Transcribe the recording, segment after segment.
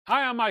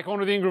Hi, I'm Mike,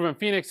 owner of the Ingroove in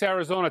Phoenix,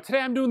 Arizona.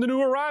 Today I'm doing the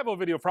new arrival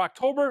video for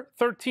October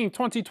 13,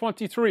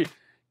 2023.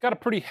 Got a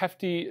pretty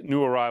hefty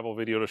new arrival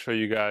video to show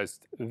you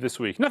guys this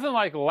week. Nothing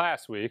like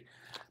last week,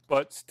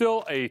 but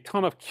still a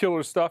ton of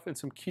killer stuff and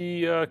some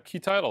key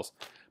titles.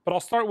 But I'll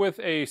start with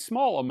a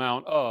small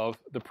amount of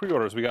the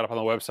pre-orders we got up on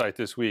the website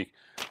this week.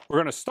 We're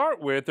going to start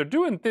with, they're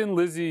doing Thin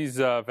Lizzy's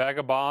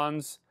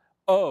Vagabonds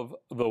of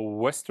the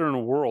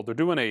Western World. They're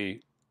doing a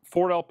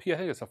 4LP, I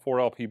think it's a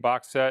 4LP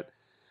box set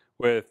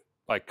with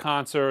like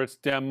concerts,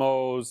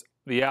 demos,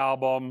 the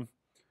album.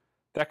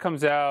 That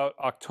comes out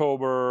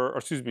November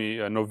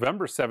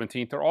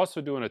 17th. They're also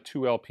doing a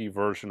 2LP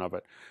version of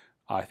it.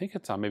 I think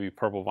it's on maybe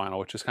purple vinyl,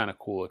 which is kind of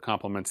cool. It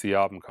complements the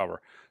album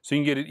cover. So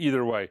you can get it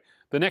either way.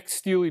 The next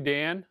Steely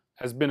Dan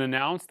has been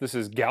announced. This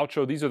is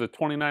Gaucho. These are the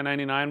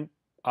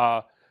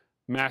 $29.99,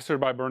 mastered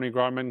by Bernie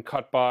Garman,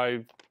 cut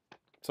by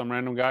some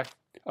random guy.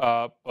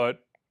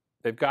 But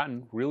they've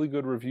gotten really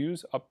good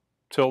reviews up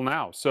till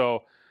now.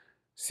 So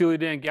Steely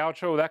Dan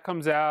Gaucho, that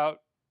comes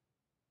out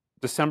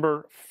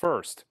December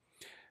 1st.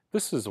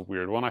 This is a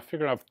weird one. I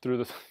figured I'd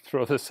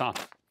throw this on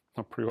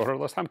a pre-order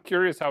list. I'm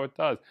curious how it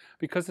does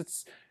because it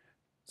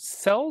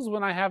sells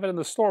when I have it in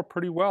the store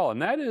pretty well,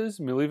 and that is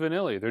Milli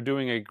Vanilli. They're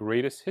doing a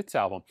greatest hits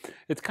album.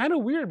 It's kind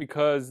of weird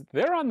because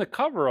they're on the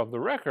cover of the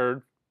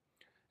record,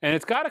 and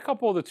it's got a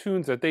couple of the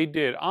tunes that they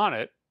did on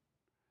it,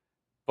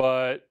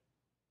 but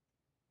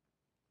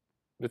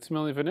it's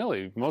Milli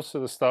Vanilli. Most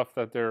of the stuff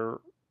that they're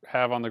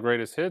have on the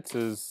greatest hits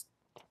is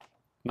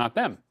not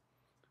them,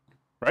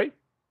 right?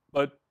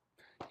 But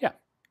yeah,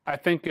 I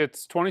think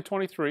it's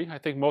 2023. I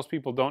think most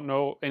people don't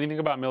know anything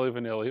about Milli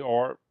Vanilli,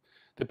 or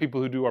the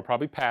people who do are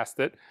probably past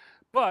it.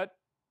 But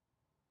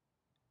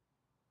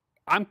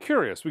I'm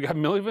curious. We got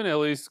Milli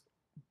Vanilli's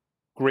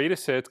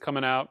greatest hits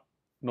coming out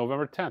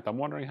November 10th. I'm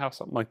wondering how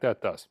something like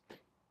that does.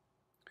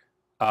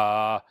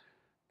 The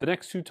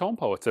next two Tone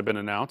Poets have been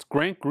announced.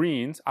 Grant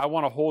Green's I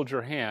Want to Hold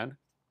Your Hand.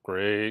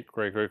 Great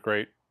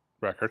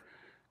record.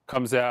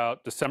 Comes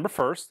out December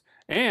 1st.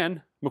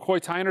 And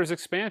McCoy Tyner's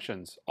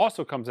Expansions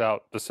also comes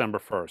out December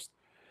 1st.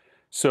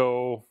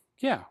 So,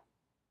 yeah,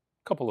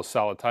 a couple of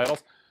solid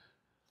titles.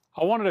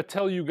 I wanted to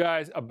tell you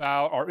guys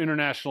about our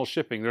international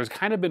shipping. There's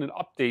kind of been an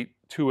update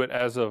to it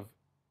as of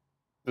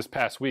this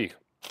past week.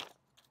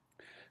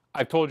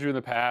 I've told you in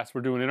the past,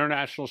 we're doing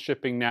international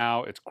shipping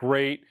now. It's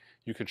great.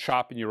 You can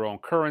shop in your own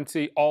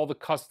currency. All the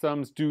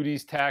customs,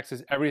 duties,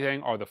 taxes,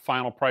 everything are the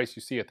final price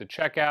you see at the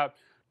checkout.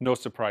 No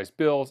surprise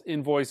bills,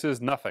 invoices,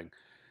 nothing.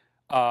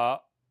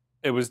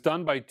 It was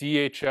done by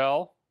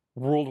DHL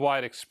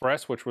Worldwide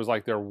Express, which was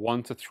like their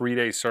 1 to 3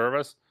 day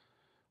service.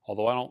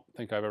 Although I don't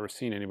think I've ever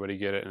seen anybody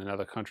get it in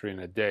another country in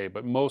a day,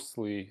 but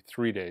mostly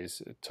 3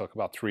 days. It took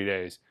about 3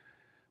 days.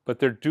 But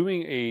they're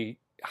doing a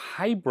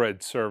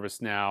hybrid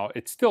service now.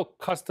 It's still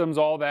customs,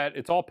 all that.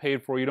 It's all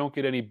paid for. You don't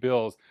get any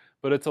bills,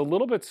 but it's a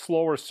little bit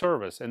slower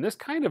service. And this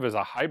kind of is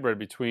a hybrid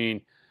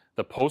between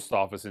the post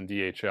office and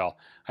DHL.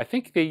 I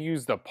think they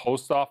use the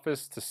post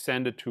office to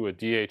send it to a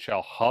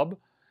DHL hub,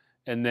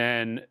 and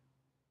then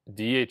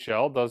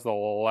DHL does the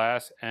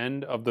last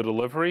end of the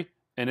delivery,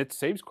 and it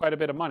saves quite a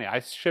bit of money. I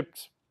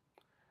shipped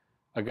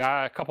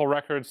a couple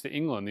records to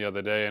England the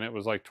other day, and it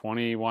was like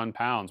 21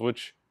 pounds,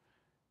 which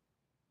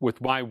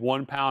with my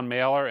 1 pound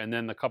mailer and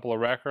then the couple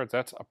of records,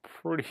 that's a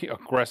pretty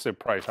aggressive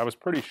price. I was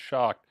pretty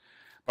shocked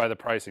by the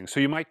pricing. So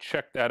you might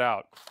check that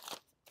out.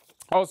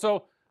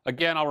 Also,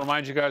 again, I'll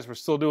remind you guys, we're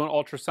still doing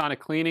ultrasonic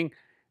cleaning.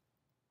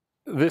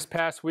 This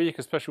past week,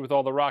 especially with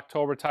all the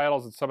Rocktober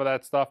titles and some of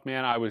that stuff,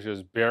 man, I was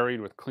just buried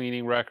with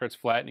cleaning records,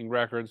 flattening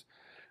records,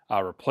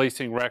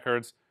 replacing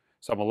records.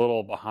 So I'm a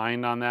little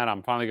behind on that.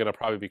 I'm finally going to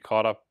probably be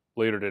caught up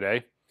later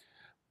today.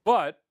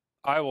 But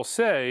I will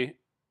say,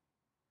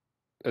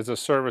 it's a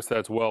service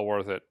that's well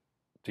worth it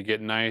to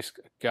get nice.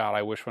 God,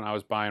 I wish when I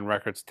was buying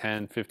records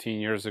 10, 15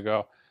 years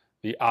ago,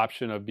 the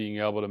option of being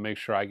able to make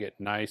sure I get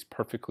nice,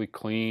 perfectly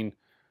clean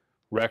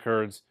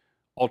records,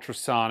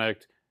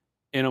 ultrasonic,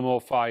 in a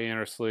MoFi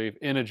inner sleeve,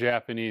 in a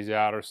Japanese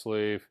outer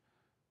sleeve.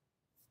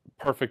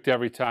 Perfect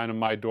every time to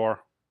my door.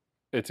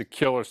 It's a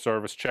killer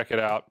service. Check it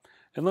out.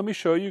 And let me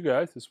show you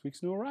guys this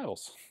week's new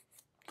arrivals.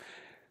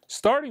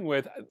 Starting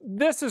with,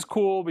 this is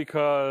cool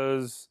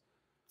because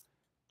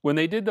when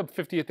they did the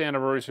 50th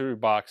anniversary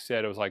box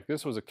set, it was like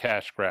this was a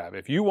cash grab.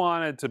 If you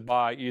wanted to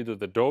buy either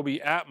the Dolby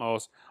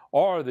Atmos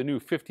or the new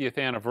 50th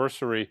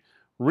anniversary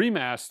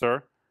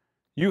remaster,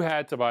 you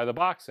had to buy the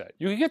box set.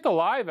 You could get the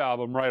live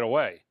album right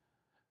away,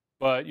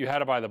 but you had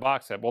to buy the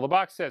box set. Well, the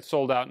box set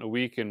sold out in a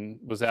week and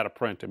was out of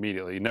print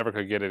immediately. You never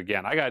could get it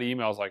again. I got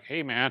emails like,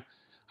 hey man,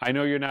 I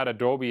know you're not a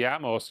Dolby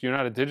Atmos, you're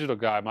not a digital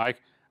guy,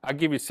 Mike. I'll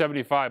give you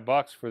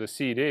 $75 for the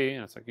CD.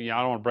 And it's like, yeah,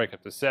 I don't want to break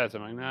up the sets.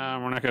 I'm like,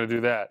 nah, we're not going to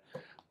do that.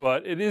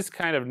 But it is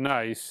kind of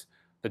nice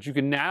that you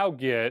can now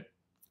get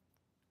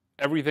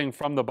everything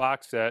from the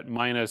box set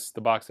minus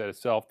the box set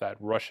itself, that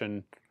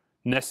Russian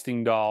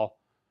nesting doll,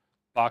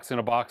 box in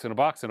a box in a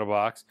box in a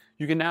box.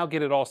 You can now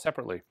get it all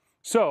separately.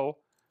 So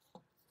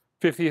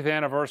 50th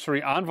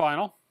anniversary on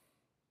vinyl,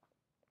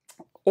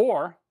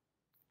 or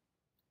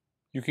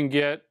you can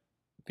get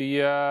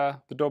the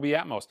Dolby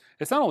Atmos.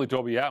 It's not only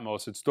Dolby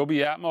Atmos, it's Dolby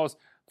Atmos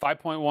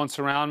 5.1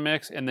 surround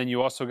mix, and then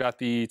you also got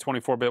the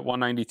 24-bit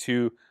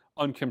 192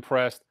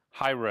 uncompressed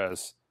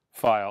high-res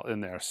file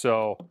in there.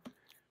 So,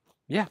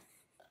 yeah.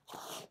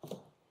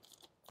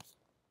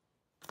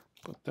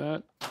 Put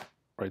that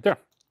right there.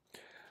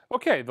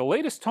 Okay, the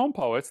latest Tone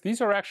Poets.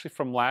 These are actually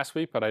from last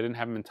week, but I didn't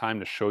have them in time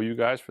to show you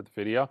guys for the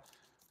video.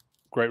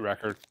 Great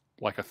record.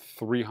 Like a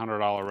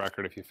 $300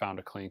 record if you found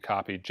a clean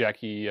copy.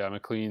 Jackie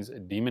McLean's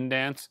Demon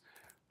Dance.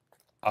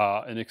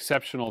 An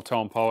exceptional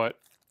Tone Poet.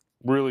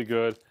 Really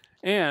good.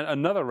 And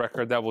another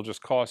record that will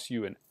just cost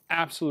you an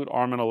absolute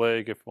arm and a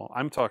leg. Well,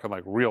 I'm talking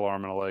like real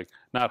arm and a leg.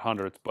 Not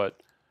hundreds,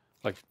 but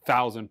like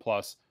 1,000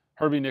 plus.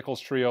 Herbie Nichols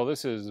Trio.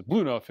 This is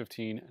Blue Note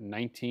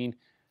 1519.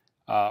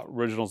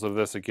 Originals of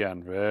this,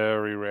 again,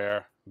 very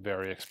rare,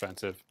 very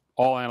expensive.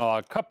 All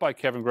analog, cut by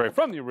Kevin Gray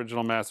from the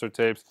original master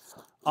tapes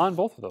on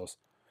both of those.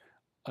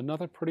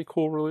 Another pretty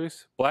cool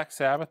release, Black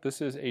Sabbath.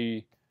 This is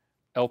a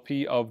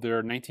LP of their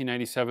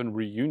 1997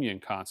 reunion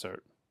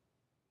concert.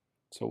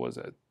 So what was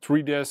it?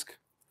 3-disc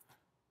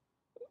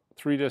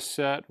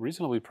set,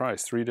 reasonably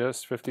priced. 3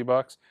 discs,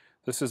 $50.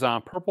 This is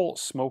on Purple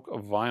Smoke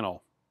of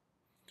Vinyl.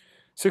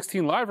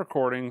 16 live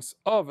recordings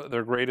of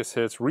their greatest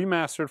hits,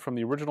 remastered from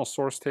the original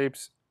source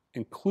tapes,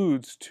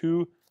 includes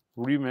 2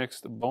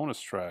 remixed bonus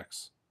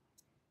tracks.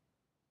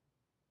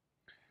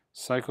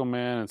 Psycho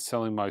Man and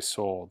Selling My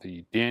Soul,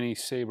 the Danny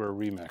Saber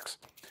remix.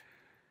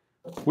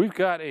 We've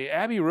got a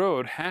Abbey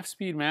Road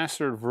half-speed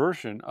mastered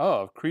version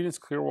of Creedence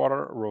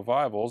Clearwater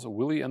Revival's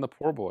Willie and the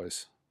Poor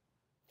Boys.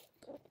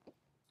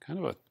 Kind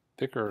of a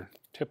thicker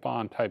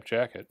tip-on type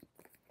jacket.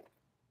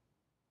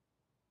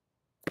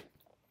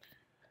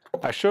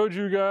 I showed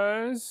you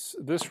guys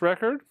this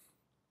record.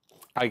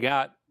 I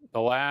got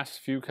the last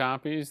few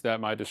copies that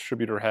my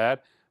distributor had.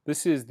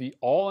 This is the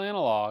all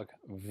analog,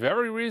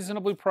 very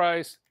reasonably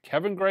priced,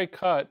 Kevin Gray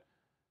cut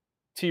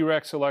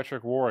T-Rex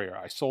Electric Warrior.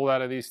 I sold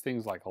out of these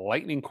things like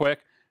lightning quick.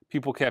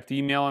 People kept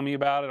emailing me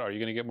about it. Are you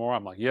going to get more?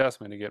 I'm like, yes,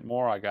 I'm going to get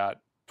more. I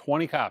got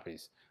 20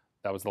 copies.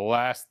 That was the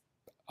last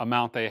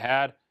amount they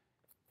had.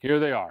 Here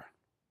they are.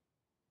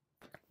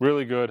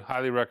 Really good.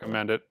 Highly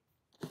recommend it.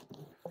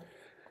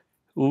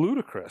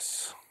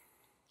 Ludacris.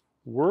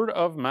 Word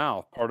of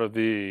Mouth, part of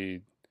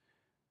the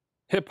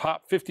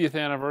hip-hop 50th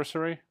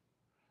anniversary.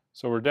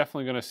 So we're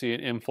definitely going to see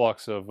an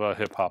influx of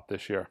hip-hop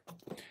this year.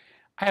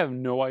 I have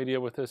no idea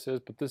what this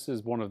is, but this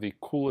is one of the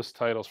coolest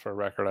titles for a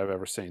record I've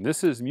ever seen.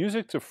 This is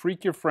Music to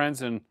Freak Your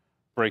Friends and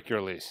Break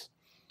Your Lease.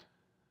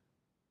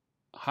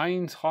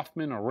 Heinz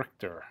Hoffman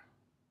Richter.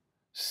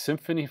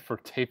 Symphony for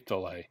Tape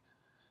Delay.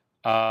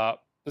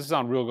 This is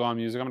on Real Gone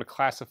Music. I'm going to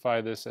classify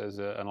this as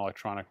an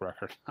electronic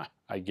record,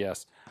 I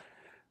guess.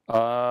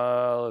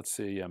 Let's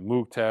see. Yeah,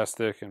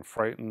 Moogtastic and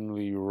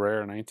Frighteningly Rare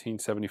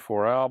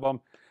 1974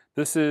 album.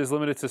 This is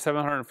limited to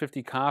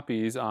 750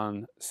 copies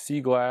on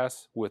sea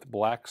glass with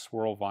black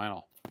swirl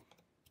vinyl.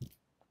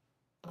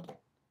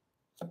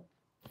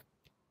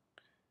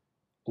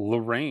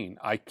 Lorraine,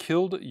 I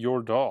Killed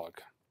Your Dog.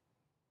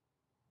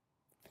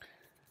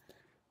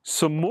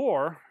 Some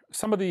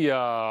of the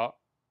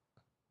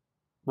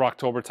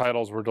Rocktober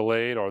titles were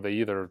delayed, or they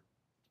either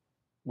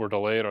were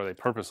delayed or they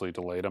purposely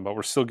delayed them, but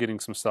we're still getting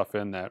some stuff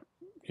in that,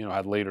 you know,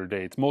 had later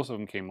dates. Most of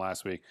them came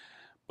last week.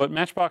 But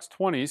Matchbox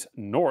 20's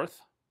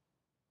North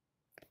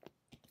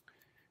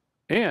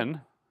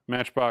and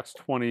Matchbox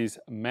 20's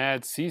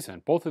Mad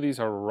Season. Both of these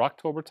are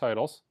Rocktober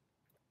titles.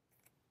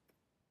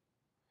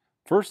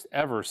 First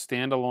ever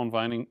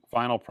standalone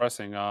vinyl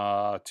pressing,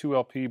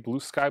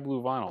 2LP Sky Blue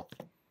vinyl.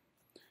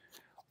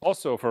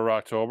 Also for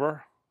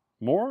Rocktober,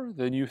 More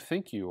Than You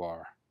Think You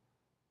Are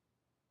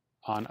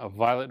on a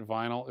violet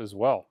vinyl as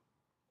well.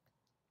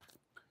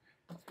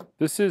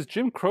 This is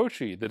Jim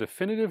Croce, the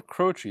Definitive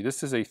Croce.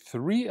 This is a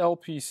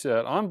 3LP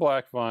set on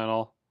black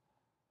vinyl.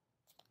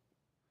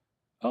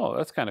 Oh,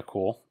 that's kind of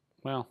cool.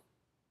 Well,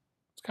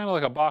 it's kind of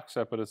like a box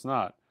set, but it's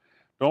not.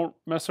 Don't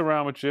mess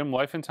around with Jim,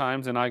 Life and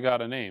Times, and I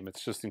Got a Name.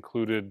 It's just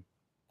included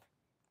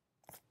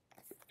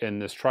in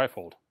this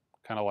trifold,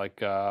 kind of like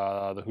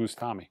the Who's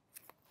Tommy.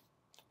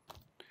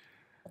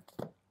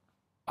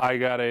 I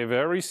got a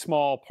very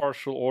small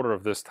partial order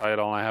of this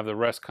title, and I have the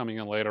rest coming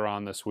in later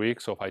on this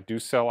week. So if I do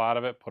sell out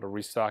of it, put a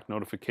restock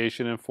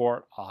notification in for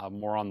it. I'll have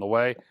more on the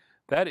way.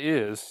 That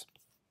is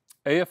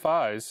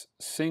AFI's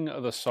Sing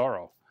the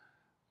Sorrow.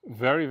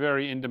 Very,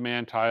 very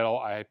in-demand title.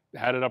 I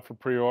had it up for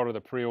pre-order.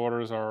 The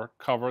pre-orders are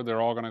covered.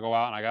 They're all going to go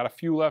out, and I got a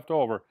few left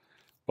over,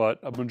 but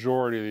a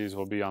majority of these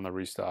will be on the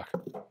restock.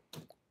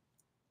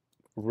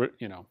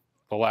 You know,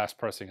 the last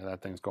pressing of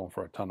that thing's going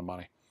for a ton of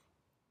money.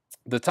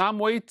 The Tom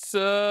Waits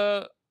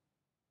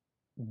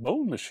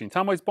Bone Machine.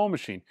 Tom Waits Bone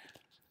Machine.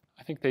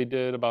 I think they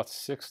did about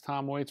 6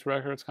 Tom Waits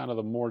records, kind of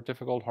the more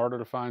difficult, harder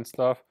to find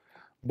stuff.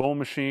 Bone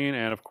Machine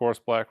and, of course,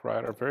 Black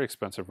Rider. Very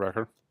expensive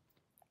record,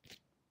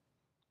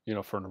 you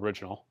know, for an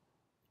original.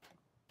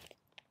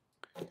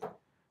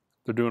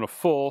 They're doing a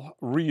full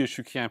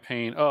reissue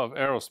campaign of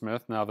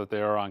Aerosmith now that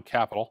they are on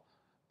Capitol.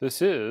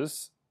 This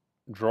is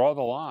Draw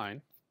the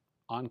Line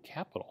on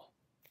Capitol.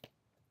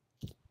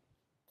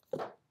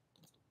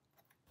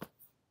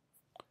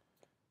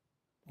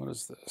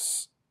 is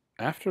this?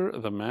 After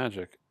the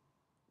Magic,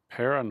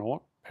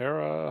 Paranol?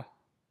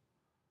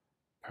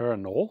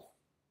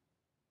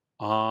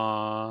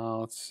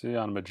 Let's see,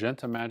 on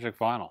Magenta Magic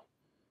vinyl.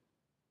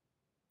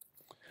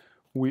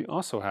 We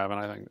also have, and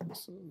I think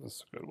this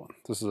is a good one.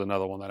 This is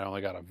another one that I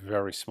only got a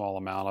very small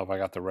amount of. I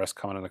got the rest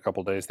coming in a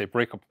couple days. They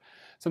break up.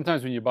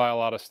 Sometimes when you buy a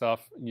lot of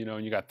stuff, you know,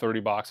 and you got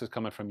 30 boxes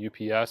coming from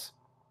UPS,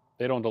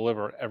 they don't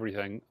deliver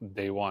everything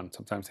day one.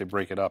 Sometimes they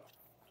break it up.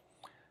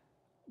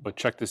 But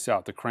check this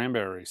out, the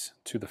Cranberries,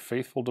 To the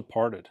Faithful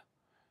Departed.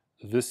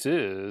 This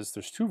is,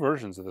 there's two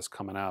versions of this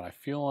coming out. I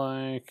feel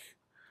like,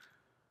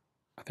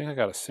 I think I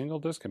got a single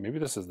disc, and maybe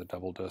this is the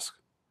double disc.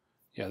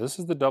 Yeah, this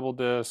is the double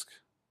disc.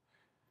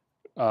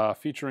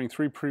 Featuring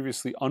 3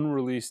 previously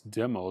unreleased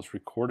demos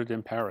recorded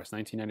in Paris,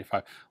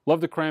 1995.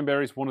 Love the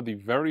Cranberries. One of the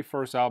very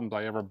first albums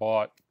I ever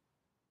bought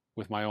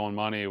with my own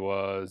money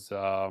was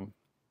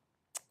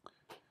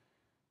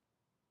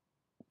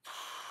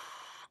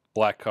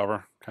black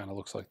cover. Kind of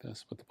looks like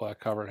this, but the black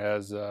cover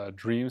has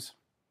Dreams.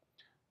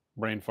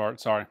 Brain fart,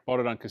 sorry.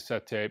 Bought it on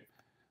cassette tape.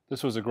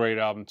 This was a great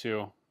album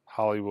too.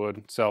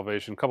 Hollywood,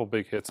 Salvation, a couple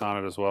big hits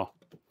on it as well.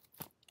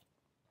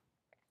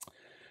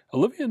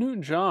 Olivia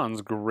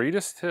Newton-John's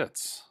Greatest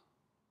Hits.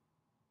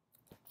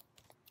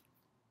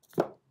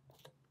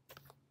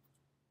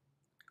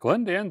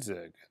 Glenn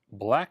Danzig,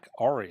 Black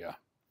Aria.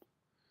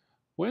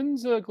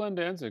 When's Glenn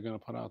Danzig going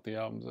to put out the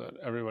albums that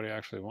everybody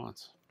actually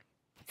wants?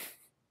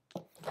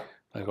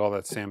 Like all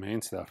that Sam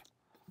Hain stuff.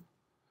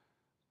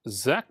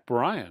 Zach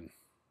Bryan.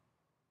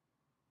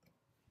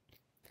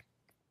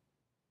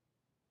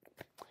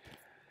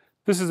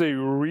 This is a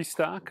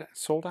restock,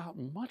 sold out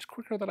much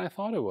quicker than I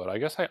thought it would. I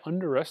guess I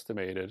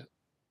underestimated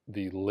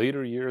the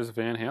later years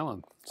Van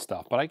Halen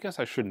stuff, but I guess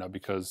I shouldn't have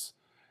because,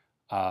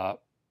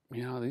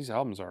 you know, these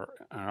albums are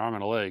an arm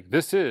and a leg.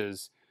 This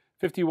is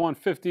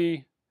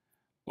 5150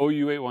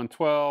 OU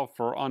 8112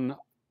 for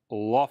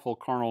Unlawful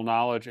Carnal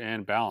Knowledge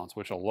and Balance,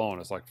 which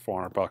alone is like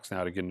 $400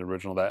 now to get an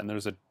original of that. And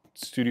there's a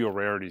Studio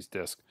Rarities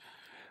disc,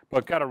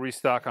 but got a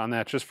restock on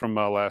that just from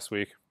last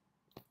week.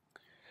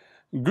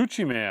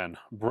 Gucci Man,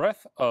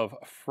 Breath of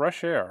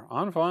Fresh Air,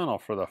 on vinyl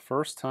for the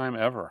first time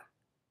ever.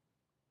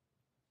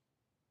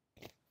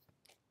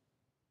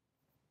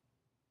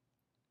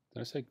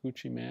 Did I say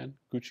Gucci Man?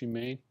 Gucci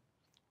Mane?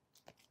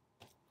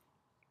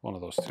 One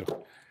of those two.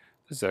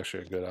 This is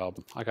actually a good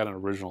album. I got an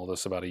original of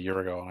this about a year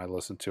ago, and I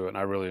listened to it, and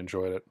I really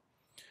enjoyed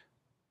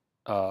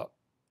it.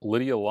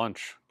 Lydia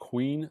Lunch,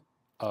 Queen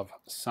of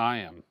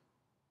Siam.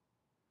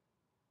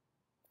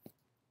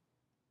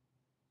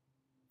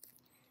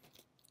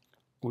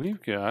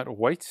 We've got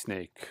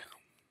Whitesnake,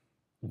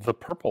 the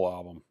Purple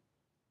Album.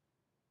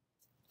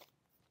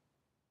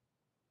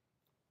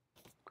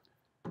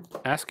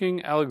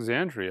 Asking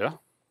Alexandria,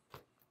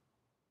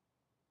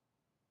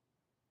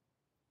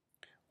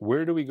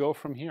 where do we go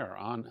from here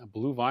on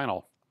blue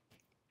vinyl?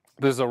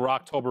 This is a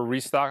Rocktober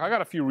restock. I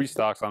got a few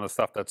restocks on the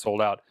stuff that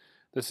sold out.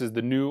 This is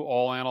the new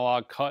all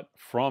analog cut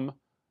from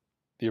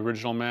the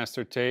original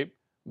master tape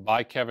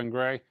by Kevin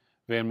Gray,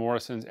 Van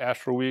Morrison's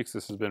Astro Weeks.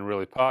 This has been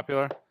really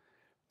popular.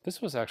 This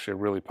was actually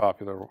really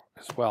popular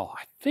as well.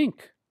 I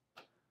think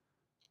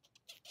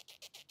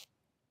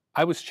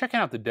I was checking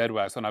out the Dead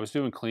Wax when I was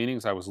doing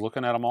cleanings. I was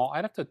looking at them all.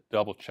 I'd have to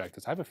double check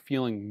this. I have a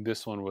feeling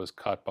this one was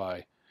cut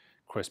by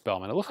Chris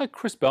Bellman. It looks like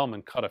Chris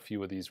Bellman cut a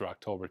few of these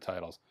Rocktober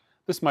titles.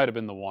 This might have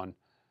been the one.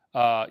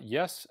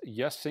 Yes,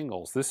 Yes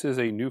Singles. This is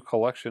a new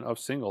collection of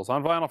singles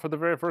on vinyl for the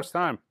very first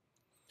time.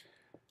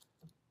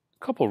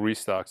 A couple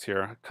restocks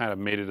here. I kind of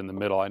made it in the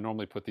middle. I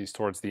normally put these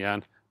towards the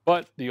end.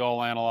 But the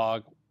all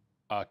analog,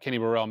 Kenny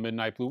Burrell,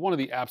 Midnight Blue, one of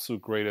the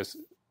absolute greatest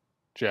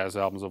jazz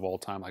albums of all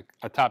time, like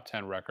a top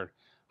 10 record.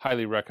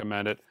 Highly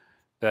recommend it.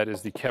 That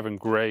is the Kevin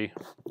Gray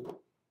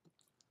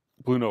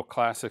Blue Note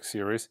Classic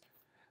series.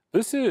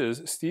 This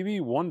is Stevie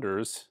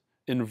Wonder's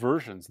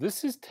Inversions.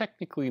 This is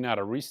technically not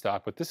a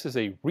restock, but this is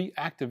a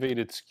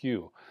reactivated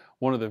SKU.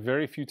 One of the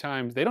very few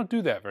times, they don't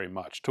do that very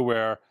much, to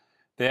where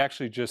they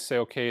actually just say,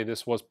 okay,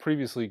 this was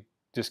previously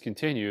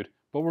discontinued,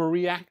 but we're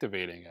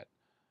reactivating it.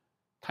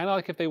 Kind of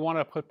like if they want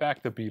to put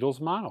back the Beatles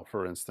mono,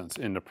 for instance,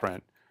 into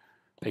print.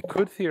 They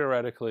could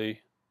theoretically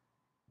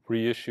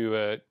reissue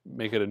it,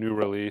 make it a new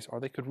release,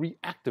 or they could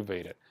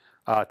reactivate it.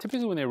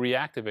 Typically when they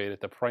reactivate it,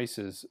 the price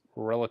is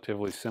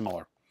relatively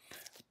similar.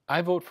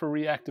 I vote for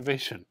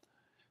reactivation.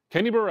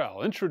 Kenny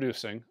Burrell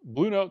introducing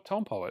Blue Note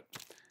Tone Poet.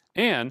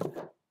 And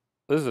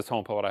this is a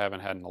Tone Poet I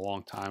haven't had in a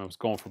long time. It was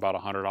going for about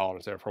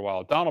 $100 there for a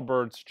while. Donald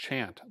Byrd's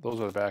Chant. Those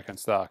are the back in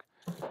stock.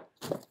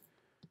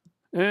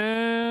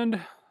 And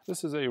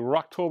this is a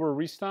Rocktober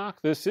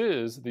restock. This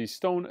is the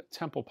Stone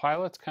Temple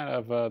Pilots, kind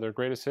of their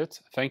greatest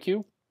hits. Thank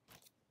you.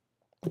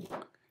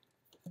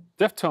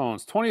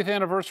 Deftones, 20th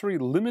anniversary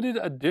limited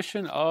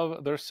edition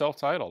of their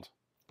self-titled.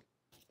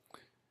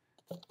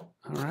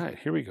 All right,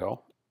 here we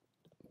go.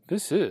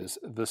 This is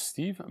the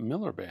Steve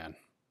Miller Band.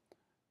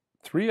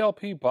 3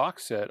 LP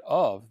box set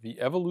of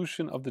The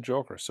Evolution of the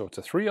Joker. So it's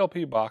a 3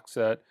 LP box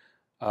set,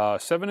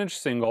 7-inch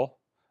single,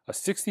 a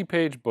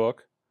 60-page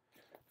book,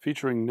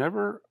 featuring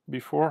never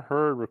before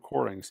heard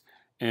recordings,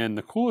 And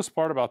the coolest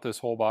part about this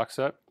whole box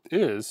set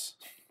is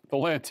the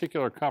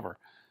lenticular cover.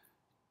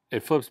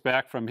 It flips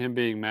back from him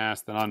being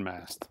masked and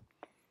unmasked.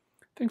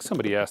 I think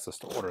somebody asked us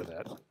to order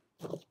that.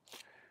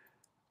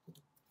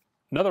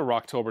 Another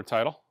Rocktober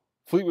title,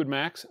 Fleetwood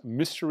Mac's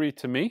Mystery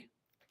to Me.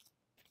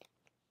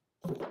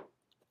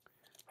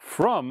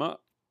 From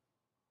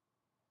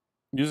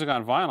Music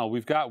on Vinyl,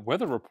 we've got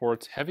Weather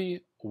Report's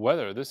Heavy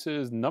Weather. This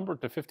is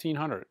numbered to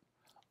 1500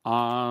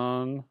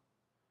 on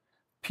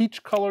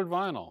peach colored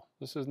vinyl.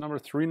 This is number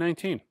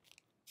 319.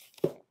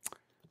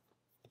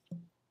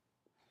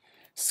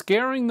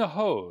 Scaring the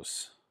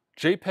Hose,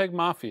 JPEG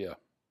Mafia.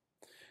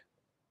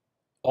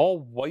 All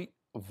white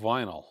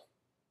vinyl.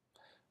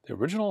 The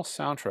original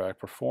soundtrack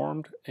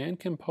performed and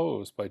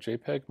composed by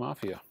JPEG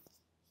Mafia.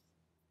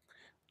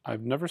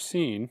 I've never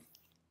seen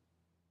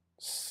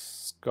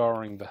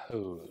Scaring the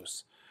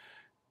Hose.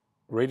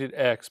 Rated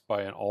X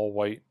by an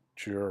all-white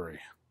jury.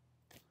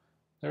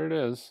 There it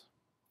is.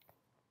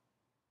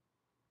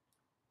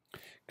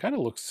 Kind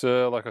of looks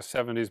like a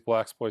 70s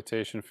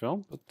blaxploitation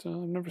film, but I've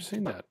never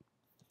seen that.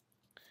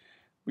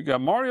 We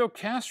got Mario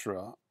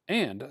Castro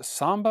and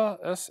Samba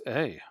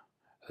S.A.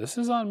 This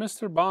is on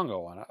Mr.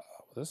 Bongo, and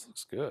this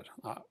looks good.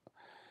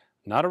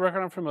 Not a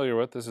record I'm familiar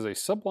with. This is a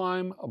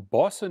Sublime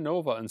Bossa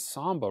Nova and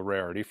Samba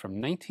rarity from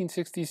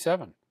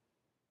 1967.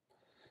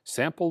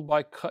 Sampled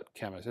by Cut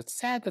Chemist. It's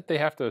sad that they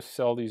have to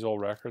sell these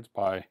old records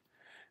by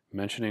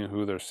mentioning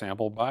who they're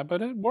sampled by,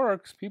 but it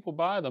works. People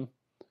buy them.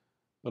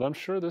 But I'm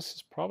sure this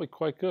is probably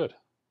quite good.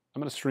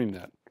 I'm going to stream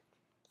that.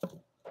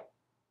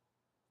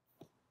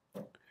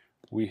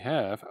 We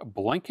have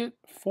Blanket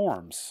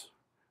Forms,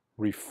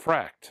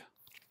 Refract.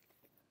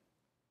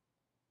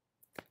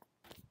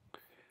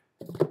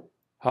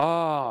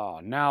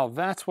 Now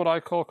that's what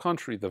I call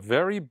country. The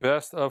very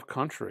best of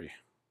country.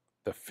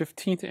 The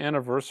 15th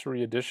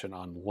anniversary edition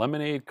on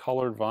lemonade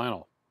colored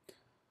vinyl.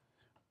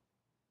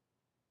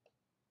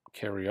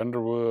 Carrie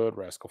Underwood,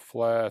 Rascal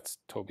Flatts,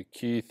 Toby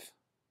Keith,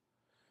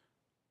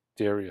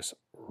 Darius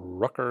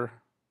Rucker,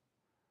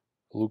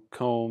 Luke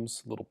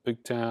Combs, Little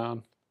Big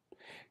Town.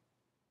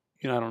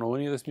 You know, I don't know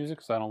any of this music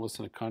because I don't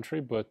listen to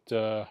country, but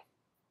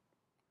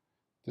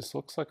this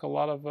looks like a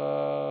lot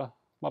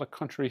of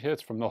country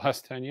hits from the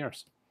last 10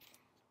 years.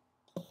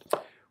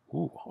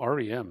 Ooh,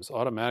 REM's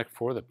Automatic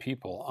for the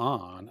People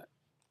on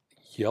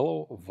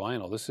yellow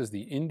vinyl. This is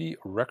the Indie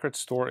Record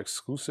Store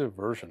exclusive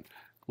version.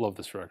 Love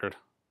this record.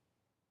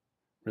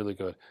 Really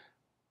good.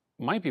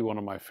 Might be one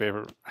of my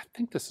favorite. I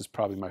think this is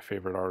probably my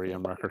favorite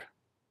REM record.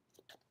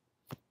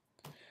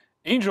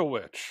 Angel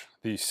Witch,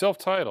 the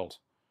self-titled,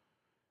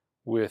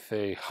 with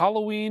a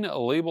Halloween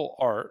label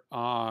art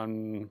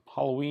on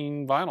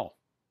Halloween vinyl.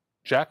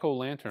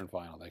 Jack-o'-lantern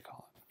vinyl, they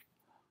call it.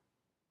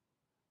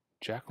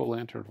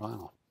 Jack-o'-lantern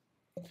vinyl.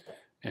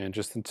 And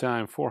just in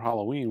time for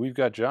Halloween, we've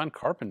got John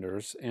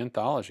Carpenter's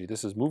anthology.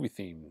 This is movie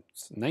themed.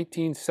 It's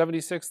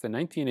 1976 to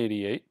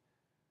 1988.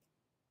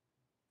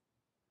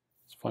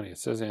 It's funny, it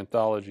says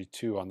Anthology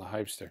 2 on the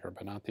hype sticker,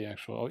 but not the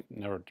actual. Oh,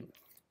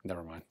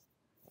 never mind.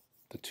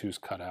 The 2's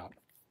cut out.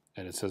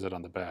 And it says it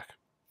on the back,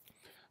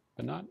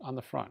 but not on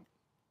the front,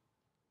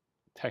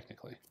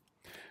 technically.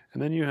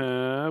 And then you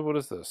have, what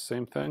is this?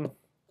 Same thing.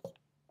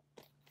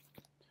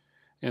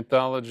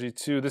 Anthology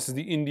 2. This is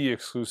the indie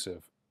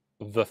exclusive.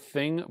 The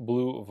Thing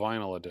Blue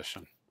Vinyl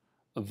Edition.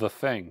 The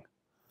Thing.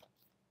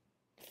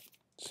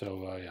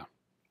 So, yeah.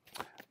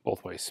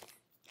 Both ways.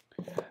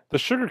 The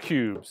Sugar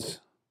Cubes.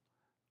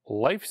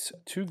 Life's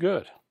Too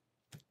Good.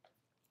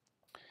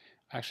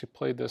 I actually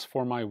played this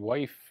for my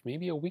wife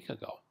maybe a week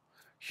ago.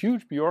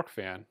 Huge Bjork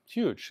fan.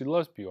 Huge. She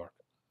loves Bjork.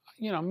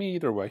 You know, me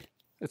either way.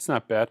 It's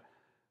not bad.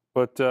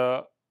 But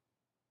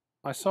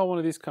I saw one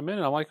of these come in,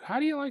 and I'm like, how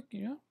do you like,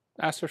 you know?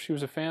 Asked her if she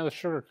was a fan of the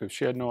Sugar Cubes.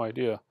 She had no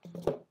idea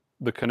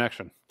the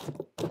connection.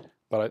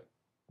 But,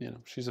 you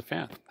know, she's a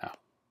fan now.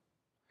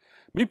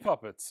 Meat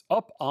Puppets,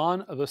 Up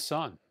on the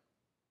Sun.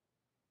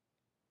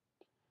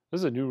 This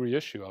is a new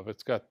reissue of it.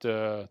 It's got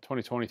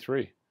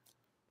 2023.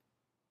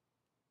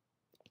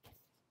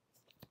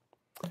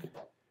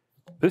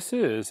 This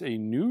is a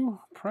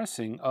new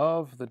pressing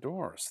of The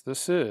Doors.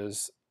 This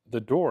is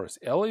The Doors,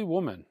 LA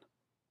Woman.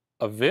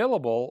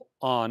 Available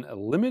on a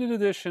limited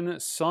edition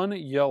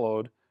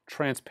sun-yellowed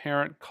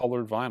transparent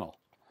colored vinyl.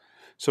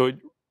 So it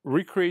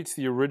recreates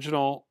the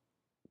original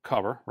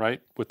cover,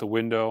 right? With the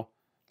window,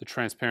 the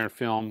transparent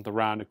film, the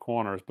rounded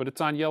corners, but it's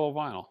on yellow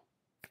vinyl.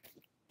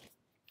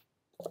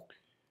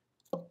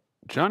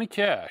 Johnny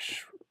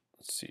Cash,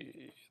 let's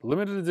see,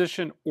 limited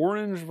edition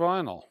orange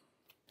vinyl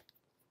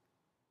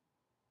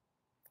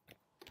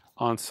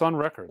on Sun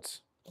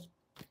Records.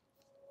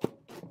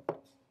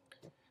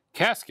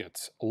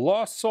 Caskets,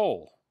 Lost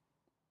Soul,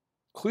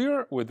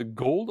 clear with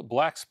gold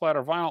black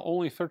splatter vinyl,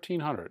 only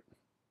 $1,300.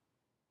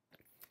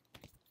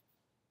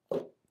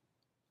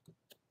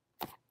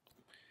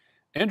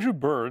 Andrew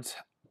Bird's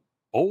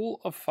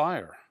Bowl of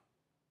Fire.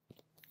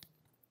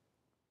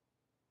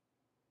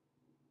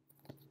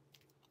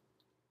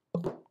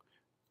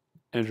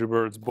 Andrew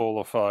Bird's Bowl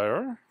of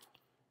Fire.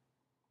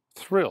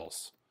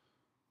 Thrills.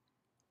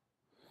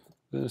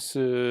 This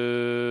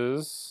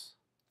is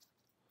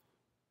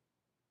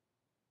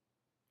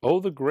Oh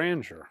the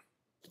Grandeur.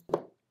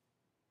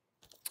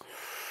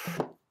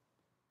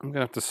 I'm going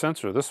to have to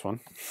censor this one.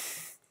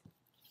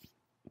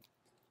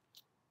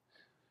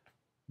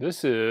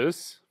 This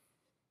is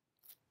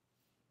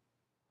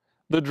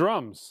The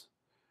Drums,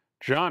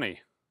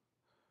 Johnny.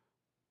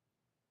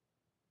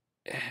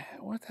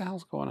 What the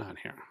hell's going on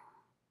here?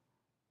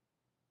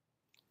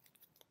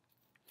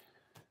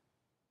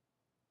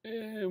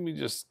 And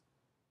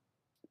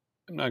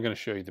I'm not going to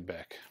show you the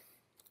back.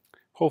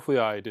 Hopefully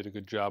I did a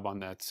good job on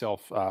that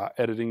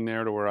self-editing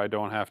there to where I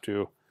don't have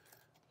to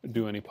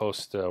do any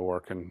post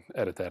work and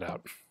edit that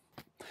out.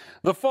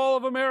 The Fall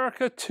of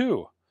America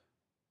 2.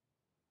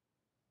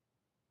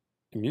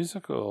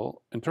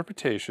 Musical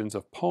interpretations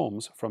of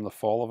poems from the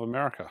Fall of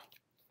America.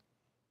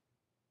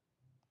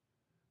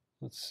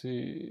 Let's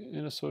see,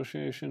 in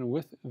association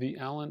with the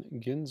Allen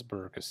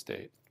Ginsberg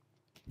estate.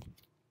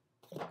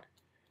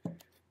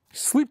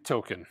 Sleep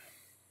Token.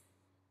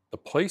 The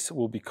place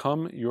will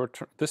become your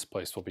this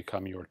place will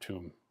become your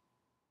tomb.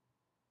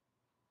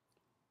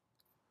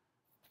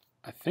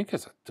 I think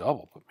it's a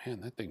double, but man,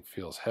 that thing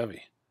feels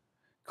heavy.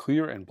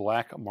 Clear and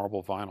black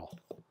marble vinyl.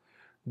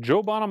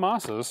 Joe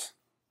Bonamassa's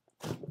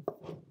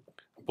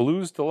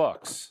Blues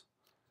Deluxe.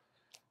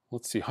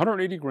 Let's see,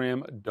 180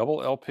 gram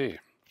double LP.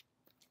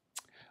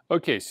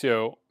 Okay,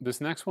 so this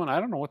next one, I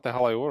don't know what the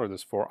hell I ordered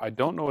this for. I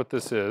don't know what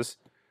this is.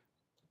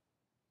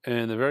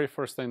 And the very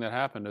first thing that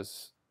happened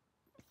is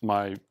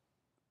my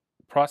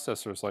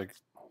processor's like,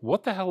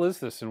 what the hell is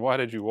this and why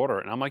did you order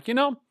it? And I'm like, you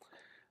know,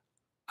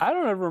 I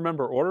don't ever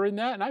remember ordering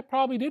that, and I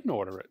probably didn't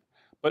order it.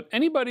 But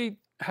anybody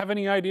have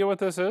any idea what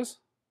this is?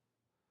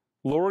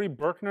 Laurie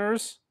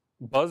Berkner's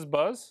Buzz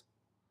Buzz?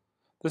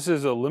 This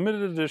is a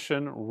limited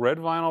edition red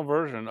vinyl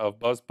version of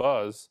Buzz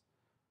Buzz.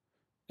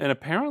 And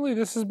apparently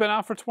this has been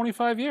out for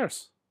 25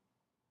 years.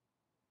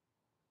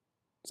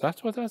 Is that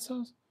what that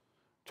says?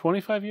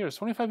 25 years.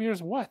 25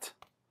 years what?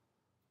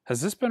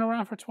 Has this been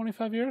around for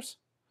 25 years?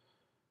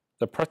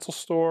 The Pretzel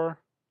Store,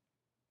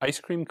 Ice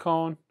Cream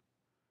Cone,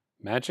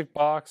 Magic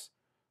Box,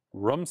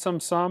 Rum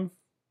Sum Sum.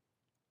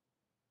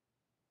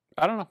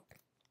 I don't know.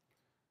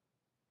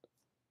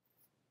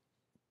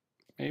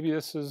 Maybe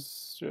this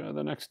is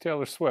the next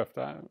Taylor Swift.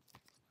 I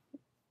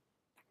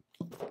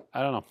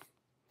don't know.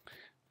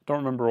 Don't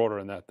remember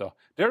ordering that though.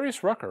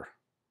 Darius Rucker.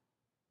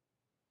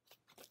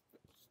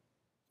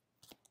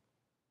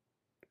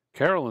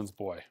 Carolyn's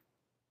Boy.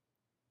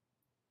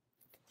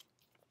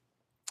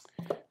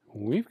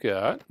 We've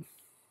got,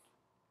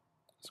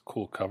 it's a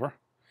cool cover.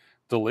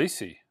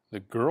 DeLacy, The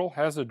Girl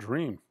Has a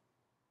Dream.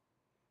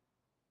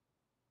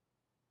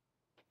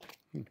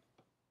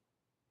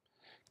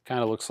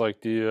 Kind of looks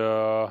like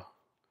the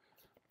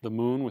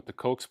moon with the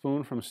Coke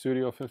spoon from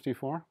Studio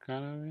 54.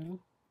 Kind of, you know.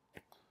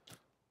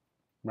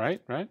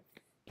 Right?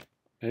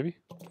 Maybe.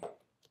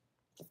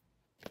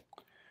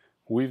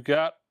 We've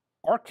got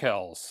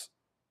Arkel's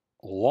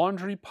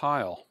Laundry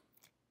Pile.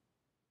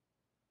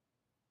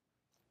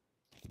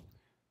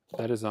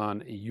 That is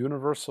on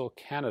Universal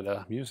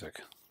Canada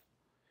Music.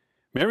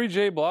 Mary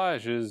J.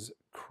 Blige's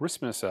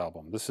Christmas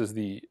album. This is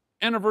the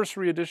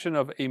anniversary edition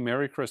of A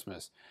Merry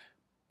Christmas,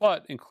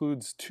 but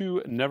includes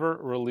 2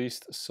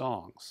 never-released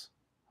songs.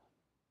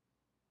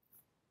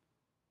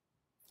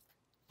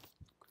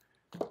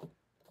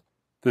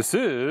 This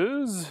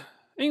is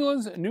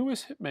England's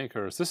newest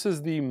hitmakers. This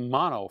is the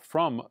mono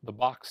from the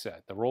box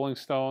set, the Rolling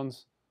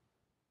Stones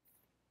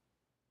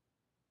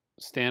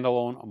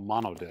standalone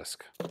mono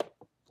disc.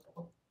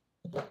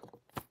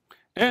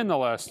 And the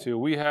last 2,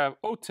 we have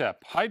OTEP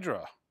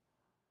Hydra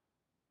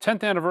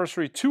 10th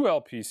anniversary 2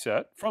 LP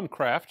set from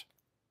Kraft.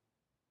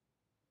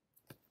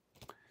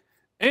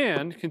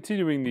 And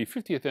continuing the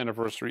 50th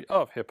anniversary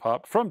of hip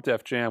hop from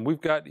Def Jam,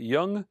 we've got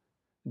Young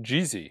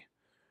Jeezy.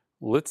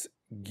 Let's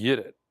get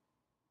it.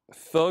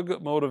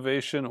 Thug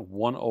Motivation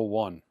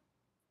 101.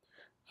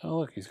 Oh,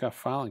 look, he's got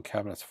filing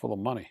cabinets full of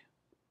money.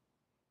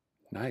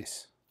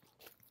 Nice.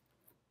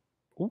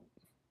 Ooh.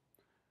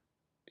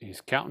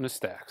 He's counting his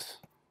stacks.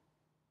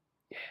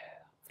 Yeah.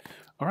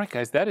 All right,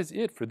 guys, that is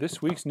it for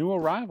this week's new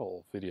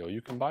arrival video.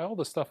 You can buy all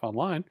this stuff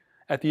online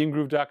at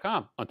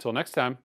theingroove.com. Until next time.